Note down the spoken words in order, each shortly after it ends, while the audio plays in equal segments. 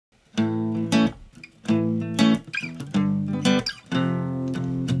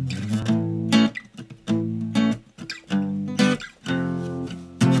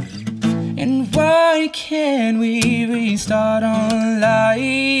can we restart our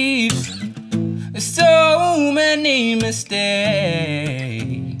lives? So many mistakes.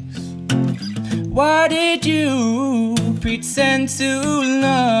 Why did you pretend to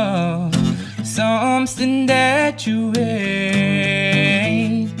love something that you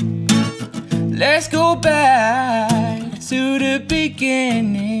hate? Let's go back to the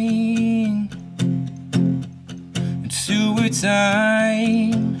beginning, to a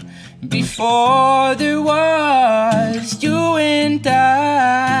time before there was you and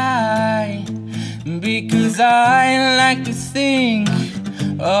I. Because I like to think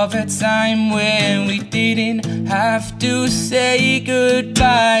of a time when we didn't have to say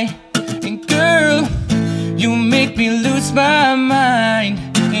goodbye. And girl, you make me lose my mind.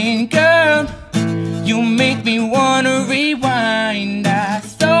 And girl, you make me wanna rewind. I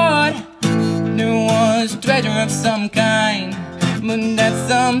thought there was treasure of some kind, but that's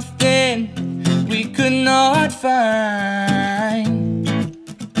something we could not find.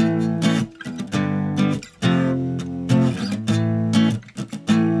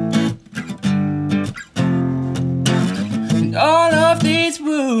 All of these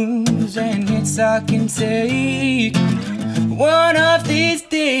wounds and hits I can take, one of these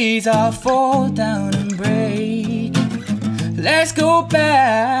days I'll fall down and break. Let's go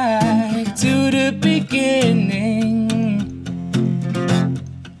back to the beginning,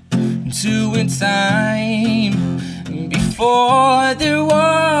 to a time before there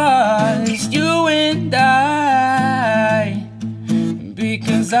was you and I.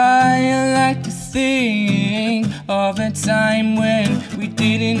 Because I like to think of a time when we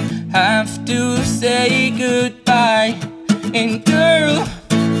didn't have to say goodbye. And girl,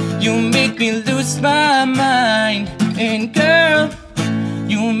 you make me lose my mind. And girl,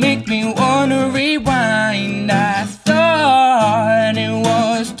 you make me wanna rewind. I thought it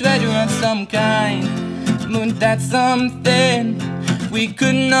was treasure of some kind, but that's something we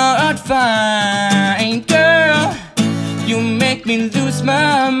could not find. Girl, you make me lose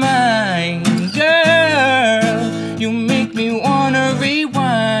my mind. Girl, you make me wanna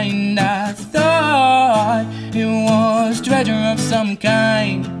rewind. I thought it was treasure of some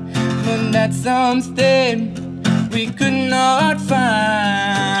kind, but that's something we could not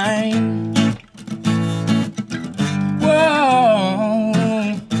find.